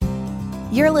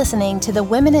You're listening to the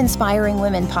Women Inspiring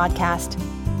Women podcast.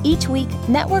 Each week,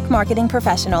 network marketing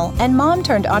professional and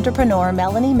mom-turned-entrepreneur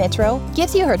Melanie Mitro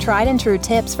gives you her tried and true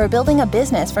tips for building a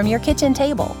business from your kitchen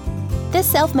table. This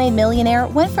self-made millionaire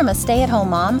went from a stay-at-home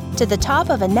mom to the top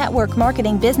of a network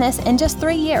marketing business in just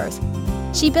 3 years.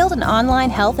 She built an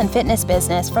online health and fitness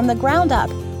business from the ground up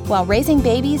while raising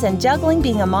babies and juggling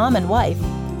being a mom and wife.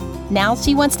 Now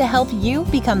she wants to help you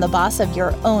become the boss of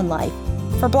your own life.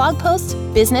 For blog posts,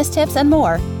 business tips, and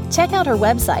more, check out her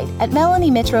website at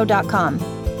melaniemitro.com.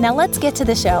 Now let's get to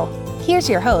the show. Here's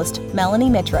your host, Melanie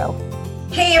Mitro.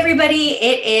 Hey everybody,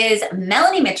 it is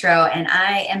Melanie Mitro, and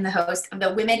I am the host of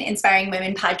the Women Inspiring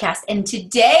Women podcast. And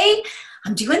today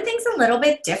I'm doing things a little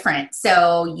bit different.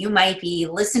 So you might be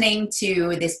listening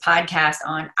to this podcast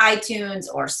on iTunes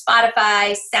or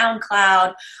Spotify,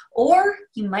 SoundCloud, or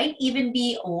you might even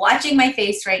be watching my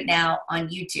face right now on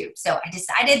YouTube. So I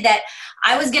decided that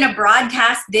I was going to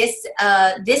broadcast this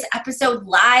episode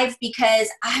live because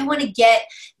I want to get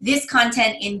this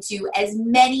content into as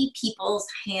many people's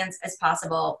hands as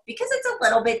possible because it's a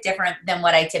little bit different than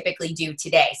what I typically do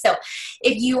today. So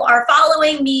if you are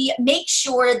following me, make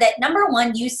sure that number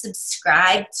one, you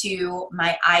subscribe to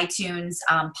my iTunes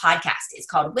podcast. It's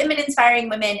called Women Inspiring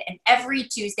Women, and every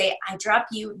Tuesday I drop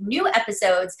you new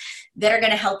episodes that are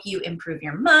going to help you improve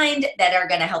your mind, that are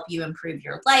going to help you improve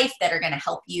your life, that are going to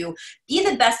help you be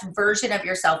the best version of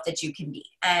yourself that you can be.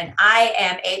 And I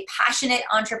am a passionate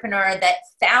entrepreneur that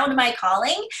found my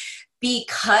calling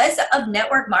because of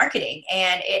network marketing.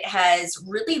 And it has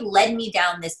really led me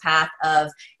down this path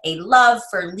of a love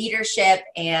for leadership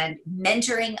and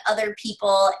mentoring other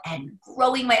people and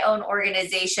growing my own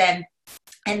organization.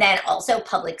 And then also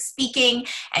public speaking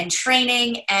and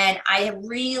training. And I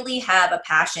really have a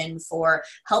passion for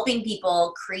helping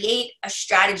people create a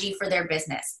strategy for their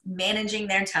business, managing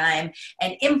their time,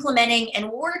 and implementing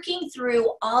and working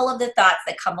through all of the thoughts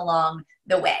that come along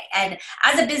the way. And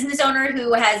as a business owner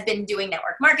who has been doing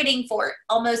network marketing for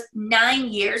almost 9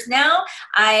 years now,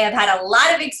 I have had a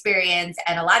lot of experience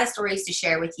and a lot of stories to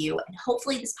share with you. And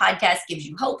hopefully this podcast gives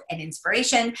you hope and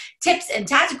inspiration, tips and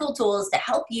tactical tools to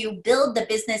help you build the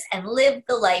business and live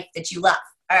the life that you love.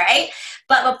 All right.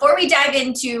 But before we dive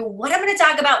into what I'm going to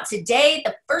talk about today,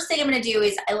 the first thing I'm going to do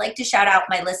is I like to shout out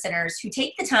my listeners who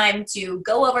take the time to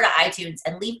go over to iTunes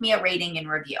and leave me a rating and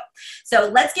review. So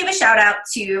let's give a shout out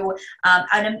to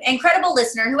an incredible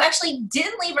listener who actually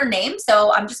didn't leave her name.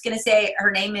 So I'm just going to say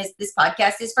her name is This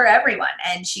Podcast is for Everyone.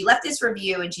 And she left this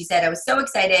review and she said, I was so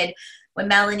excited when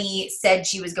Melanie said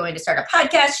she was going to start a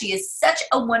podcast. She is such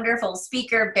a wonderful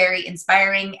speaker, very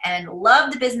inspiring, and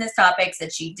love the business topics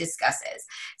that she discusses.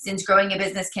 Since growing a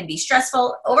business can be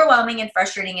stressful, overwhelming, and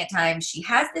frustrating at times, she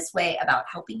has this way about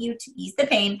helping you to ease the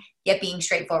pain, yet being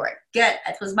straightforward. Good.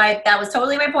 That was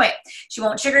totally my point. She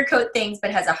won't sugarcoat things,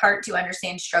 but has a heart to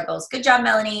understand struggles. Good job,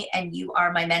 Melanie, and you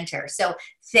are my mentor. So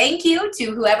thank you to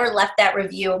whoever left that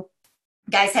review.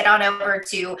 Guys, head on over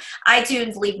to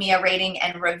iTunes, leave me a rating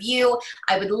and review.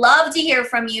 I would love to hear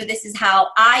from you. This is how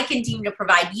I continue to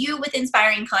provide you with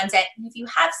inspiring content. And if you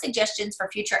have suggestions for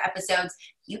future episodes,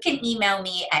 you can email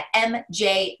me at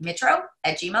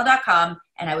mjmitro@gmail.com,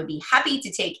 and I would be happy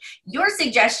to take your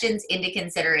suggestions into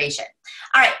consideration.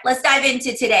 All right, let's dive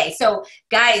into today. So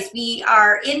guys, we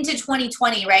are into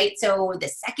 2020, right? So the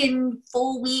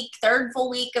third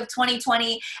full week of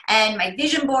 2020, and my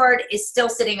vision board is still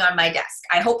sitting on my desk.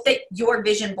 I hope that your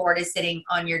vision board is sitting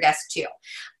on your desk too.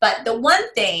 But the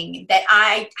one thing that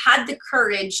I had the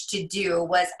courage to do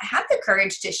was I had the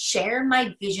courage to share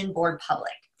my vision board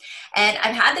public. And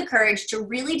I've had the courage to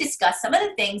really discuss some of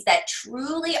the things that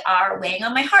truly are weighing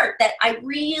on my heart that I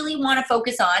really want to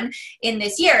focus on in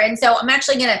this year. And so I'm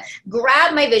actually going to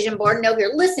grab my vision board. Now, if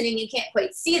you're listening, you can't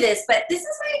quite see this, but this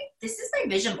is my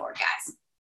vision board, guys.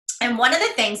 And one of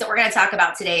the things that we're going to talk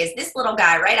about today is this little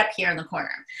guy right up here in the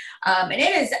corner. And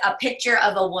it is a picture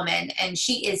of a woman, and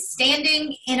she is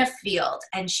standing in a field,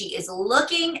 and she is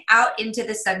looking out into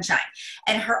the sunshine,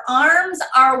 and her arms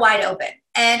are wide open.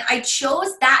 And I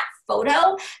chose that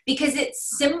photo because it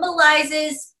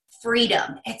symbolizes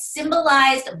freedom. It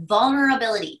symbolized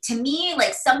vulnerability. To me,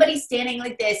 like somebody standing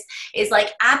like this is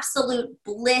like absolute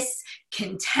bliss,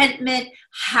 contentment,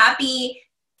 happy,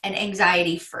 and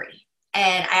anxiety-free.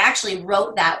 And I actually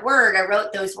wrote that word. I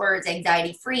wrote those words,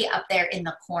 anxiety-free, up there in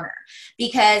the corner.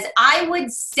 Because I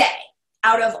would say,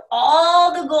 out of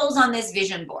all the goals on this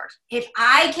vision board, if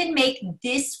I can make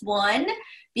this one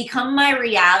become my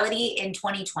reality in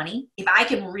 2020, if I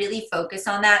can really focus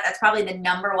on that, that's probably the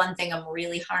number one thing I'm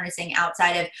really harnessing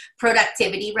outside of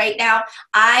productivity right now.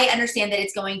 I understand that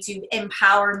it's going to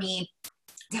empower me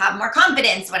have more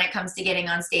confidence when it comes to getting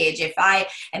on stage. If I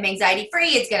am anxiety free,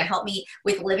 it's going to help me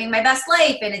with living my best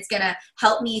life, and it's going to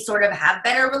help me sort of have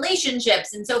better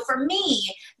relationships. And so for me,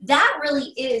 that really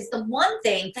is the one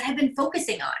thing that I've been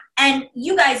focusing on. And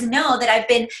you guys know that I've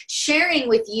been sharing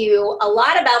with you a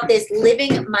lot about this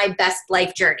living my best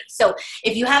life journey. So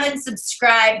if you haven't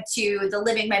subscribed to the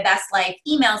Living My Best Life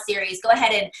email series, go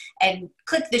ahead and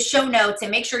click the show notes and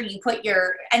make sure you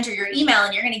enter your email,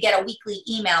 and you're going to get a weekly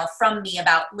email from me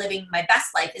about living my best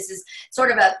life. This is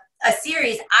sort of a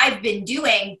series I've been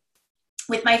doing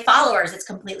with my followers. It's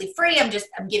completely free. I'm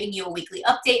giving you a weekly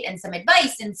update and some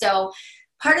advice. And so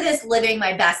part of this living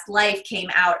my best life came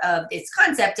out of this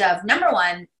concept of, number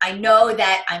one, I know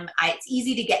that it's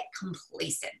easy to get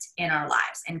complacent in our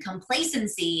lives, and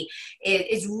complacency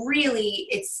is really,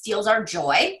 it steals our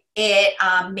joy. It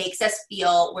makes us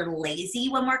feel we're lazy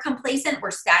when we're complacent.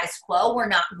 We're status quo. We're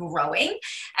not growing.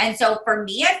 And so for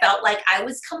me, I felt like I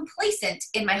was complacent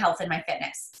in my health and my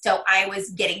fitness. So I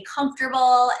was getting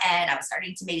comfortable, and I was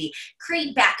starting to maybe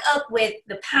creep back up with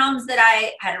the pounds that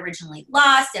I had originally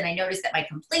lost. And I noticed that my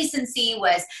complacency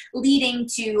was leading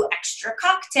to extra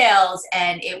cocktails,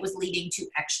 and it was leading to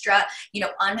extra,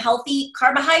 unhealthy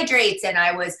carbohydrates. And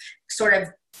I was sort of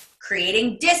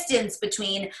creating distance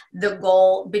between the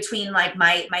goal, between like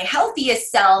my healthiest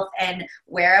self and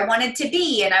where I wanted to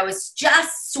be. And I was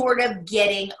just sort of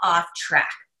getting off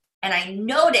track. And I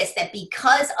noticed that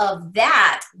because of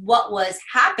that, what was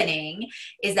happening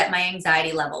is that my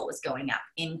anxiety level was going up.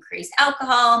 Increased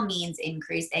alcohol means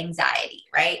increased anxiety,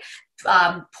 right?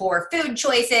 Poor food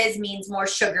choices means more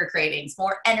sugar cravings,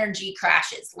 more energy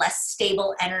crashes, less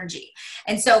stable energy.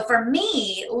 And so for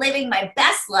me, living my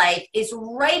best life is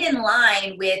right in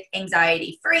line with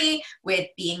anxiety free, with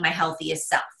being my healthiest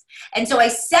self. And so I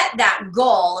set that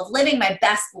goal of living my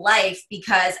best life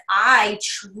because I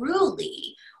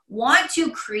truly want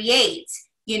to create,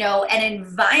 an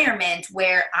environment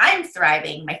where I'm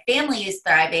thriving, my family is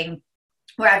thriving,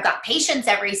 where I've got patience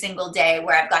every single day,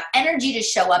 where I've got energy to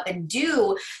show up and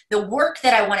do the work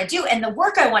that I want to do. And the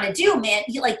work I want to do, man,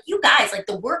 like you guys, like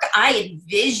the work I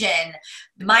envision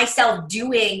myself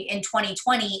doing in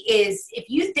 2020 is, if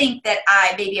you think that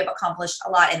I maybe have accomplished a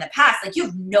lot in the past, like you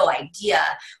have no idea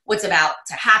what's about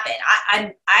to happen.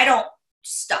 I don't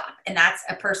stop. And that's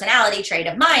a personality trait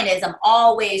of mine, is I'm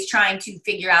always trying to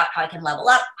figure out how I can level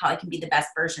up, how I can be the best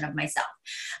version of myself.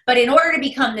 But in order to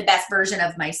become the best version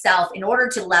of myself, in order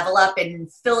to level up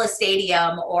and fill a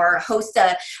stadium or host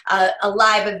a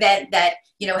live event that,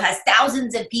 has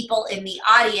thousands of people in the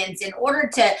audience, in order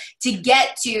to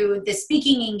get to the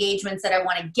speaking engagements that I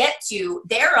want to get to,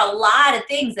 there are a lot of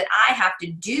things that I have to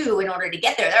do in order to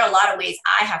get there. There are a lot of ways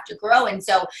I have to grow. And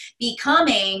so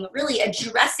really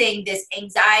addressing this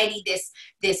anxiety,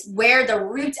 this where the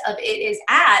root of it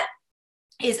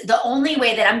is the only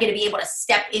way that I'm going to be able to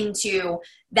step into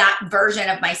that version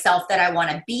of myself that I want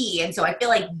to be. And so I feel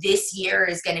like this year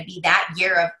is going to be that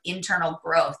year of internal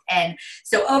growth. And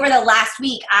so over the last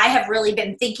week, I have really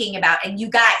been thinking about, and you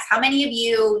guys, how many of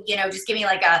you, just give me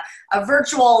like a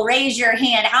virtual raise your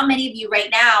hand. How many of you right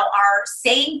now are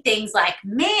saying things like,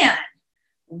 man,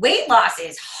 weight loss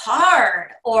is hard,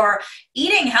 or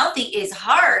eating healthy is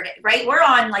hard, right? We're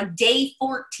on like day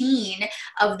 14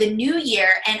 of the new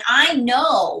year. And I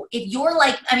know if you're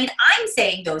like, I'm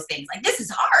saying those things like, this is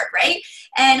hard, right?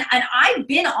 And I've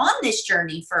been on this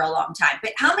journey for a long time,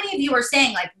 but how many of you are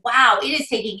saying like, wow, it is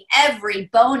taking every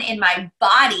bone in my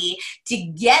body to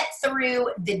get through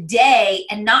the day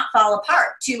and not fall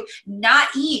apart, to not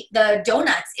eat the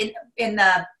donuts in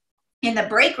the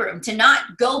break room, to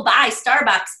not go by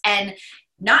Starbucks and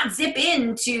not zip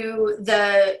into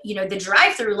the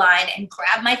drive-through line and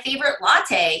grab my favorite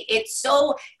latte. It's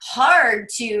so hard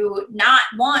to not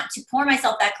want to pour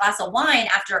myself that glass of wine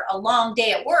after a long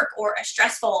day at work, or a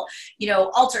stressful,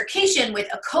 altercation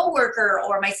with a coworker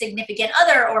or my significant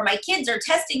other, or my kids are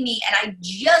testing me and I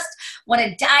just want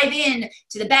to dive in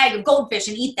to the bag of goldfish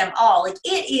and eat them all. Like,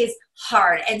 it is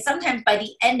hard. And sometimes by the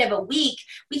end of a week,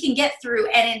 we can get through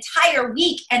an entire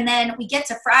week, and then we get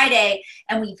to Friday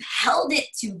and we've held it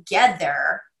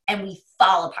together and we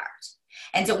fall apart.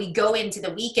 And so we go into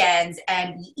the weekends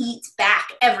and we eat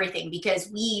back everything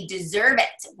because we deserve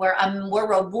it. We're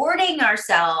rewarding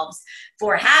ourselves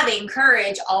for having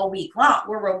courage all week long.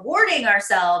 We're rewarding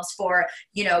ourselves for,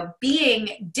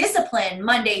 being disciplined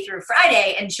Monday through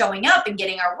Friday and showing up and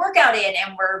getting our workout in.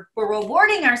 And we're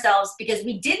rewarding ourselves because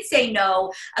we did say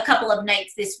no a couple of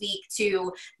nights this week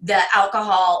to the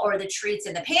alcohol or the treats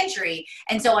in the pantry.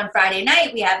 And so on Friday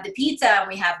night, we have the pizza and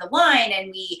we have the wine,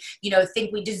 and we,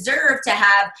 think we deserve to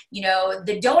have,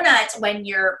 the donut when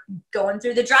you're going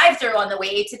through the drive-thru on the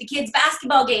way to the kids'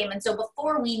 basketball game. And so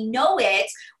before we know it,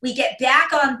 we get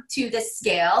back onto the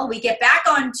scale, we get back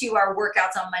onto our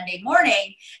workouts on Monday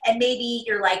morning, and maybe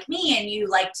you're like me and you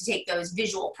like to take those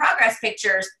visual progress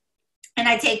pictures, and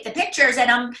I take the pictures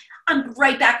and I'm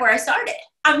right back where I started.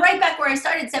 I'm right back where I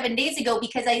started 7 days ago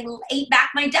because I ate back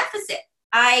my deficit.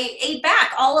 I ate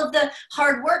back all of the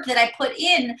hard work that I put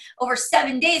in over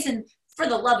 7 days. And for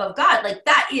the love of God, like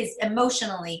that is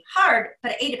emotionally hard,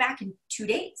 but I ate it back in 2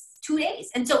 days. 2 days.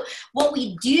 And so what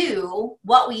we do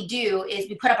is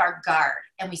we put up our guard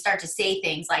and we start to say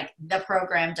things like the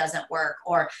program doesn't work,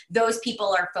 or those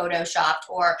people are photoshopped,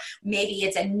 or maybe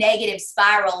it's a negative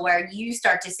spiral where you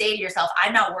start to say to yourself,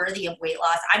 I'm not worthy of weight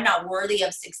loss. I'm not worthy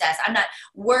of success. I'm not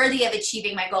worthy of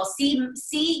achieving my goals.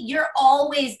 See, you're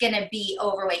always going to be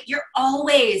overweight. You're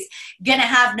always going to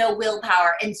have no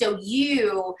willpower. And so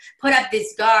you put up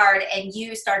this guard and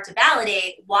you start to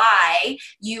validate why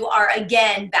you are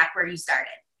again back where you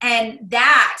started. And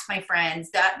that, my friends,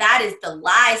 that is the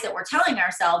lies that we're telling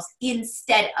ourselves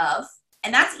instead of,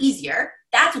 and that's easier.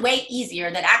 That's way easier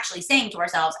than actually saying to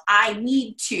ourselves, I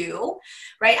need to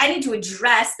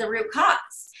address the root cause.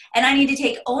 And I need to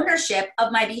take ownership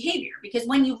of my behavior, because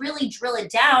when you really drill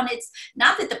it down, it's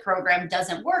not that the program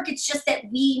doesn't work. It's just that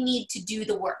we need to do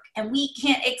the work, and we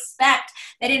can't expect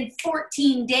that in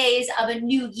 14 days of a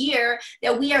new year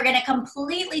that we are going to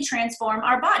completely transform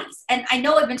our bodies. And I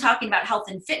know I've been talking about health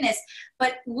and fitness,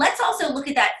 but let's also look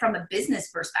at that from a business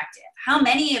perspective. How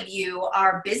many of you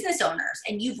are business owners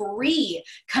and you've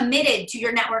recommitted to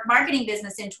your network marketing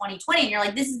business in 2020 and you're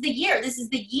like, this is the year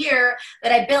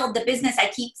that I build the business.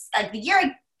 The year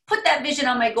I put that vision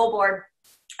on my goal board,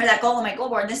 or that goal on my goal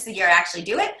board, this is the year I actually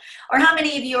do it? Or how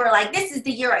many of you are like, this is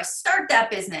the year I start that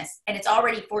business and it's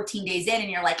already 14 days in and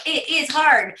you're like, it is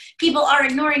hard. People are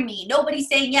ignoring me. Nobody's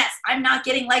saying yes. I'm not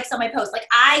getting likes on my post. Like,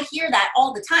 I hear that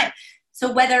all the time.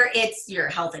 So whether it's your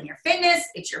health and your fitness,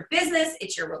 it's your business,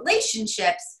 it's your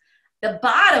relationships, the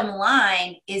bottom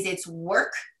line is it's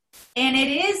work and it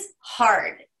is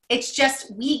hard. It's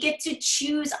just we get to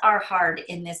choose our hard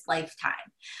in this lifetime.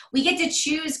 We get to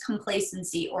choose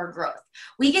complacency or growth.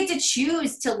 We get to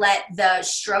choose to let the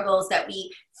struggles that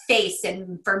we face,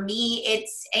 and for me,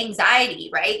 it's anxiety,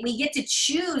 right? We get to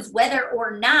choose whether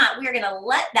or not we're going to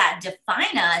let that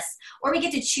define us, or we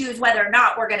get to choose whether or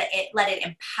not we're going to let it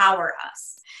empower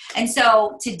us. And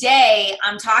so today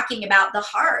I'm talking about the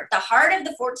heart of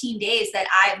the 14 days that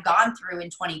I've gone through in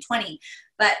 2020.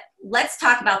 But let's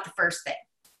talk about the first thing.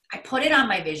 I put it on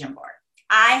my vision board.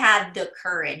 I had the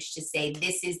courage to say,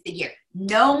 this is the year.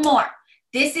 No more.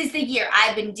 This is the year.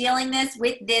 I've been dealing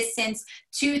with this since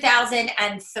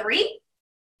 2003.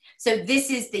 So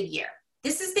this is the year.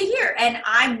 This is the year. And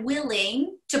I'm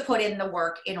willing to put in the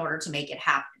work in order to make it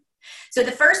happen. So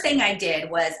the first thing I did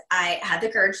was I had the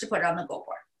courage to put it on the goal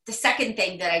board. The second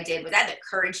thing that I did was I had the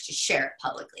courage to share it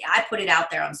publicly. I put it out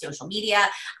there on social media.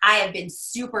 I have been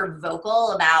super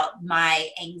vocal about my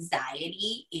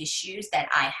anxiety issues that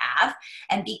I have.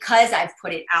 And because I've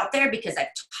put it out there, because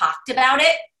I've talked about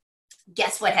it,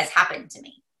 guess what has happened to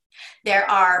me? There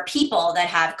are people that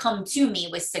have come to me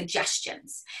with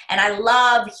suggestions. And I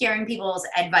love hearing people's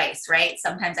advice, right?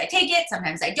 Sometimes I take it,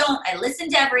 sometimes I don't. I listen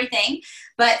to everything.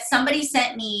 But somebody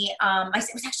sent me, it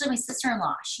was actually my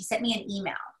sister-in-law. She sent me an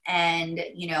email. And,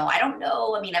 I don't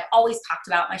know. I mean, I've always talked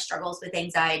about my struggles with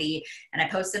anxiety, and I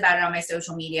posted about it on my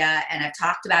social media, and I've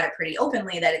talked about it pretty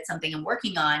openly that it's something I'm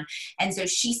working on. And so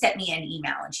she sent me an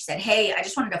email and she said, hey, I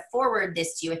just wanted to forward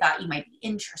this to you. I thought you might be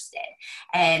interested.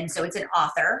 And so it's an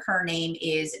author. Her name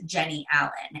is Jenny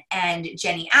Allen. And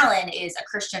Jenny Allen is a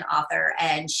Christian author,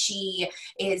 and she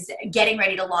is getting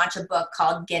ready to launch a book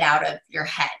called Get Out of Your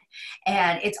Head.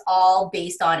 And it's all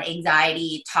based on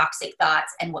anxiety, toxic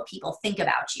thoughts, and what people think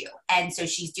about you. And so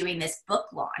she's doing this book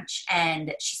launch,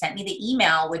 and she sent me the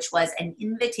email, which was an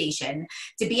invitation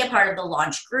to be a part of the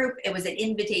launch group. It was an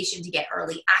invitation to get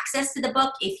early access to the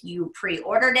book if you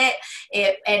pre-ordered it.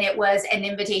 And it was an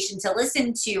invitation to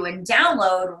listen to and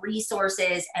download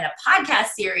resources and a podcast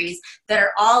series that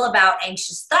are all about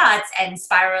anxious thoughts and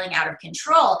spiraling out of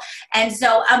control. And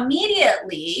so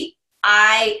immediately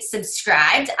I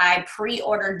subscribed, I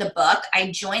pre-ordered the book, I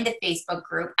joined the Facebook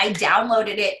group, I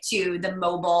downloaded it to the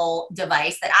mobile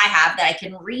device that I have that I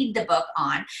can read the book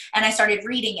on, and I started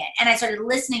reading it, and I started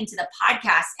listening to the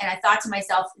podcast, and I thought to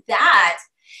myself, that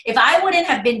If I wouldn't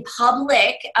have been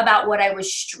public about what I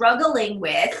was struggling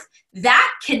with,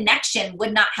 that connection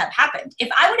would not have happened. If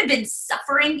I would have been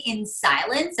suffering in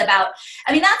silence about,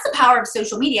 that's the power of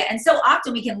social media. And so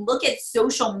often we can look at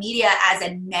social media as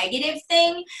a negative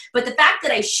thing, but the fact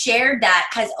that I shared that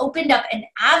has opened up an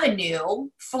avenue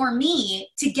for me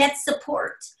to get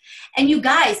support. And you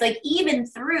guys, like even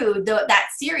through that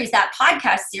series, that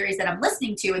podcast series that I'm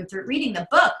listening to, and through reading the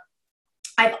book,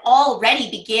 I've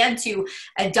already began to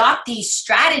adopt these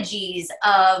strategies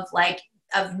of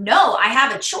no, I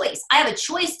have a choice. I have a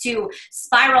choice to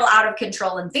spiral out of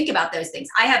control and think about those things.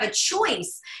 I have a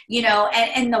choice,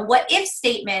 and the what if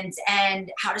statements and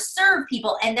how to serve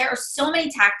people. And there are so many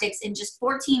tactics in just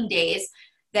 14 days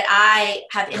that I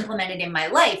have implemented in my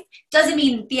life. Doesn't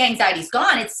mean the anxiety's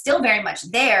gone. It's still very much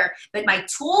there, but my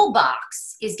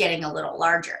toolbox is getting a little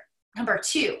larger. Number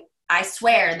 2, I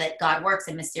swear that God works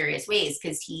in mysterious ways,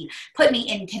 because he put me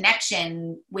in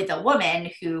connection with a woman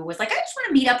who was like, I just want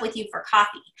to meet up with you for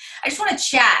coffee. I just want to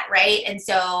chat, right? And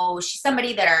so she's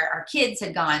somebody that our kids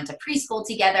had gone to preschool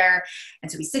together.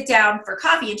 And so we sit down for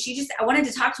coffee, and I wanted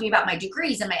to talk to me about my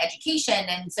degrees and my education.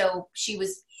 And so she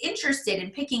was interested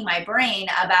in picking my brain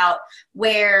about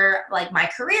where, like, my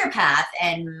career path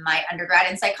and my undergrad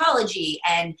in psychology.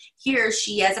 And here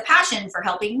she has a passion for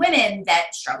helping women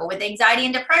that struggle with anxiety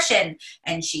and depression.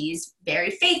 And she's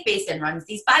very faith-based and runs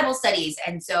these Bible studies.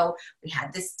 And so we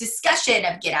had this discussion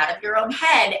of Get Out of Your Own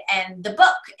Head and the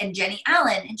book and Jenny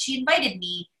Allen. And she invited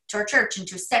me to her church and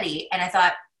to study. And I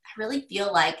thought, I really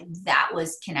feel like that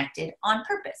was connected on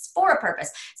purpose, for a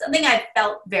purpose, something I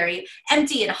felt very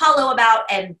empty and hollow about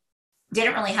and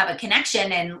didn't really have a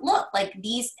connection. And look, like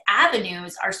these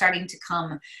avenues are starting to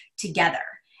come together.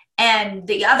 And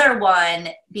the other one,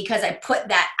 because I put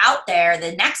that out there,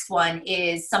 the next one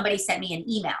is somebody sent me an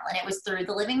email, and it was through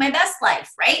the Living My Best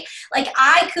Life, right? Like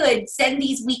I could send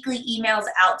these weekly emails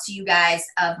out to you guys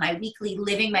of my weekly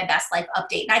Living My Best Life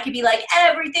update. And I could be like,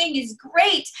 everything is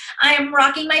great. I am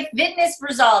rocking my fitness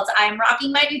results. I'm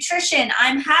rocking my nutrition.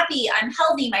 I'm happy. I'm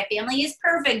healthy. My family is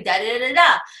perfect. Da, da, da,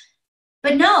 da.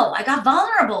 But no, I got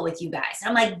vulnerable with you guys. And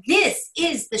I'm like, this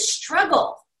is the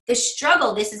struggle.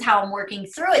 This is how I'm working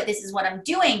through it. This is what I'm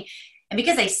doing. And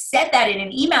because I said that in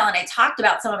an email and I talked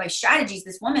about some of my strategies,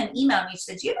 this woman emailed me. She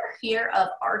said, do you ever hear of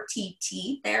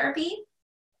RTT therapy?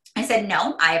 I said,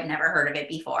 no, I have never heard of it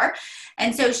before.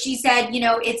 And so she said,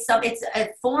 it's a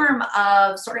form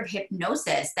of sort of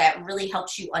hypnosis that really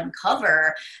helps you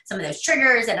uncover some of those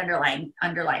triggers and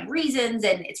underlying reasons.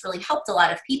 And it's really helped a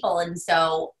lot of people. And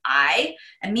so I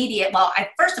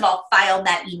first of all filed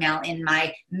that email in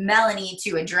my Melanie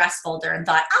to address folder and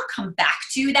thought, I'll come back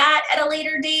to that at a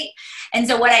later date. And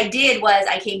so what I did was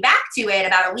I came back to it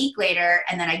about a week later,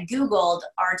 and then I Googled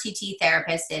RTT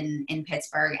therapist in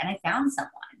Pittsburgh, and I found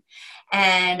someone.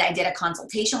 And I did a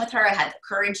consultation with her. I had the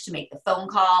courage to make the phone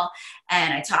call,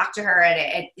 and I talked to her,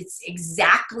 and it's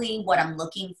exactly what I'm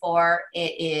looking for.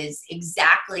 It is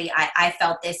exactly, I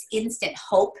felt this instant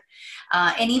hope.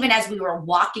 And even as we were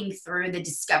walking through the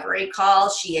discovery call,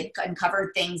 she had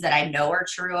uncovered things that I know are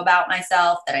true about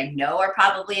myself, that I know are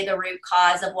probably the root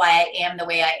cause of why I am the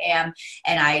way I am.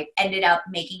 And I ended up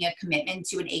making a commitment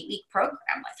to an 8-week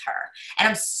program with her. And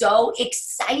I'm so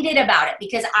excited about it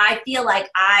because I feel like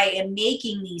I am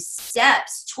making these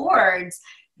steps towards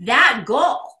that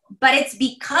goal. But it's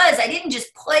because I didn't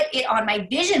just put it on my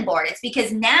vision board. It's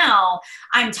because now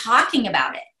I'm talking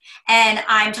about it. And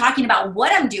I'm talking about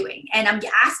what I'm doing, and I'm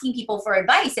asking people for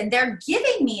advice, and they're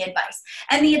giving me advice.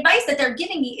 And the advice that they're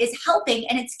giving me is helping,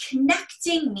 and it's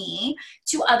connecting me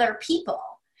to other people.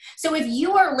 So if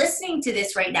you are listening to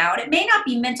this right now, and it may not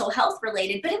be mental health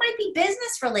related, but it might be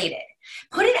business related,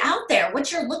 put it out there,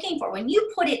 what you're looking for. When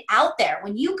you put it out there,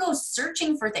 when you go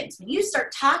searching for things, when you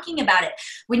start talking about it,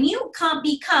 when you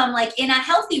become, like, in a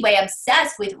healthy way,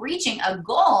 obsessed with reaching a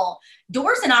goal,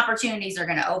 doors and opportunities are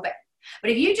going to open.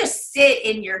 But if you just sit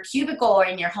in your cubicle or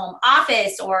in your home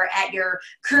office or at your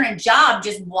current job,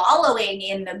 just wallowing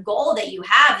in the goal that you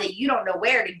have that you don't know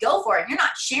where to go for, and you're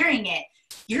not sharing it,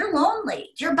 you're lonely.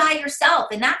 You're by yourself.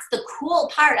 And that's the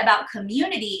cool part about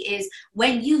community, is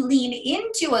when you lean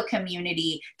into a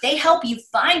community, they help you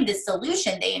find the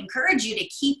solution. They encourage you to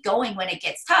keep going when it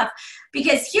gets tough.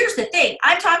 Because here's the thing,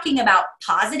 I'm talking about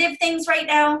positive things right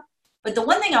now, but the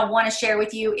one thing I want to share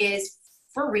with you is,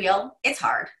 for real, it's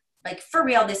hard. Like, for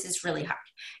real, this is really hard.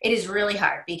 It is really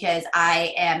hard because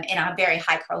I am in a very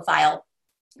high profile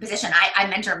position. I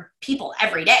mentor people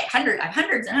every day. I have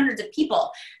hundreds and hundreds of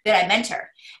people that I mentor.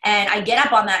 And I get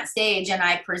up on that stage and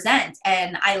I present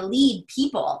and I lead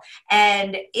people.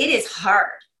 And it is hard.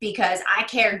 because I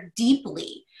care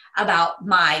deeply about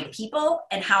my people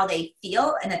and how they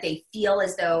feel, and that they feel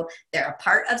as though they're a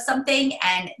part of something.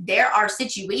 And there are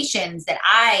situations that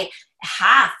I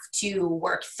have to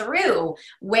work through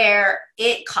where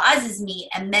it causes me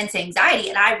immense anxiety,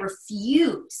 and I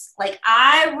refuse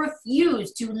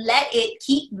to let it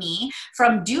keep me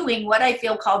from doing what I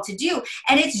feel called to do.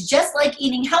 And it's just like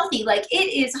eating healthy. Like,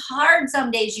 it is hard some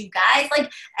days, you guys.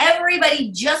 Like,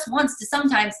 everybody just wants to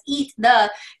sometimes eat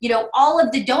all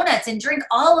of the donuts and drink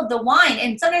all of the wine,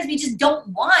 and sometimes we just don't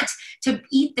want to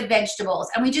eat the vegetables,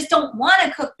 and we just don't want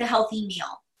to cook the healthy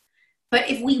meal. But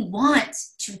if we want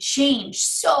to change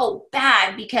so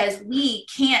bad because we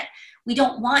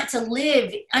don't want to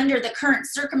live under the current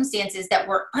circumstances that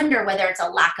we're under, whether it's a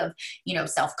lack of,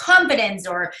 self-confidence,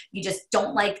 or you just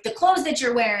don't like the clothes that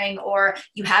you're wearing, or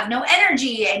you have no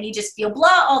energy and you just feel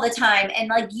blah all the time. And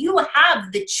like, you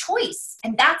have the choice.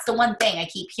 And that's the one thing I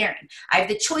keep hearing. I have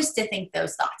the choice to think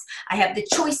those thoughts. I have the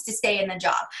choice to stay in the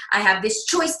job. I have this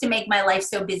choice to make my life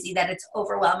so busy that it's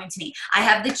overwhelming to me. I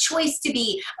have the choice to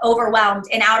be overwhelmed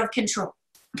and out of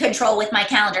control with my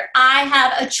calendar. I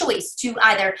have a choice to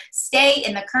either stay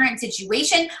in the current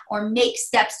situation or make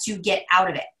steps to get out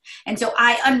of it. And so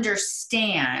I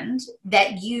understand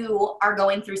that you are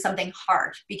going through something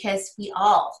hard, because we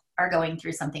all are going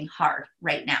through something hard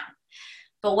right now.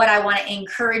 But what I want to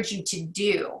encourage you to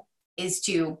do is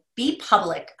to be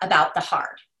public about the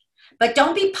hard. But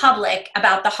don't be public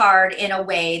about the hard in a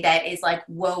way that is like,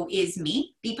 woe is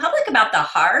me. Be public about the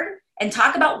hard and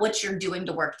talk about what you're doing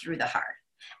to work through the hard.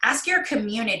 Ask your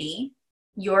community,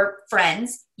 your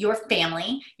friends, your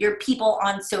family, your people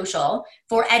on social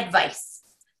for advice.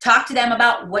 Talk to them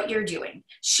about what you're doing.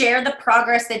 Share the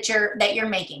progress that you're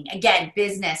making. Again,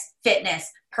 business,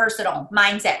 fitness, personal,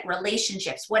 mindset,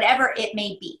 relationships, whatever it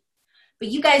may be. But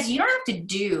you guys, you don't have to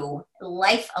do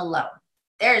life alone.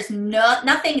 There's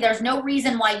no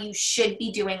reason why you should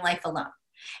be doing life alone.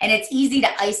 And it's easy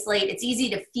to isolate. It's easy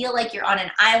to feel like you're on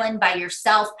an island by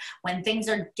yourself when things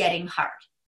are getting hard.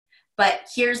 But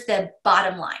here's the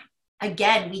bottom line.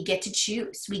 Again, we get to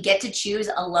choose. We get to choose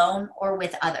alone or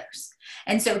with others.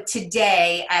 And so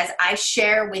today, as I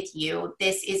share with you,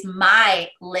 this is my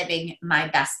living my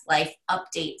best life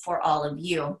update for all of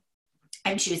you.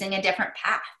 I'm choosing a different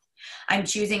path. I'm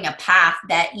choosing a path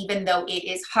that, even though it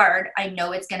is hard, I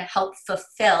know it's going to help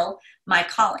fulfill my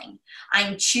calling.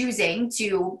 I'm choosing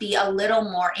to be a little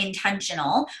more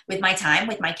intentional with my time,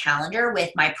 with my calendar,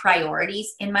 with my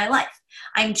priorities in my life.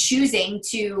 I'm choosing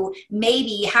to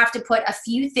maybe have to put a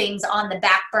few things on the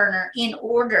back burner in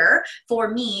order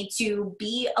for me to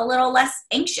be a little less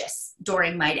anxious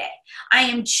during my day. I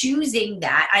am choosing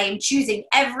that. I am choosing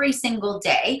every single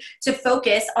day to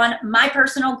focus on my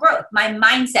personal growth, my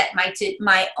mindset,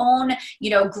 my own,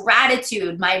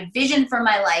 gratitude, my vision for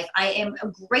my life. I am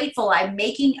grateful. I'm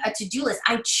making a to-do list.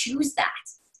 I choose that.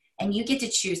 And you get to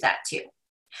choose that too.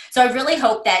 So I really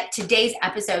hope that today's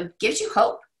episode gives you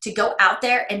hope to go out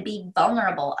there and be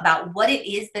vulnerable about what it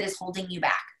is that is holding you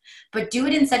back. But do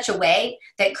it in such a way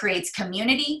that creates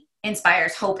community,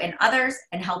 inspires hope in others,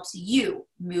 and helps you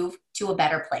move to a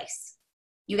better place.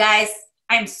 You guys,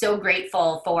 I'm so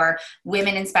grateful for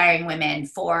Women Inspiring Women,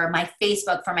 for my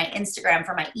Facebook, for my Instagram,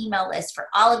 for my email list, for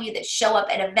all of you that show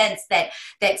up at events,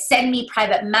 that send me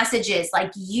private messages.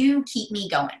 Like, you keep me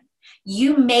going.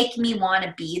 You make me want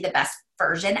to be the best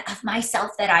version of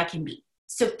myself that I can be.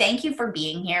 So thank you for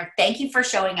being here. Thank you for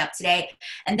showing up today.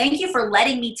 And thank you for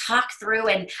letting me talk through.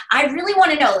 And I really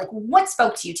want to know, what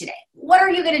spoke to you today? What are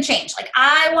you going to change?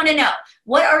 I want to know,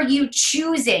 what are you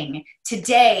choosing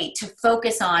today to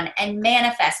focus on and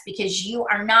manifest? Because you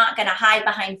are not going to hide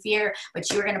behind fear, but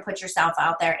you're going to put yourself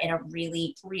out there in a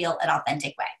really real and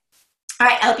authentic way. All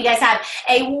right. I hope you guys have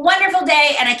a wonderful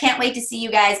day. And I can't wait to see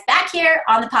you guys back here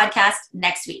on the podcast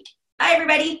next week. Bye,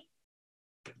 everybody.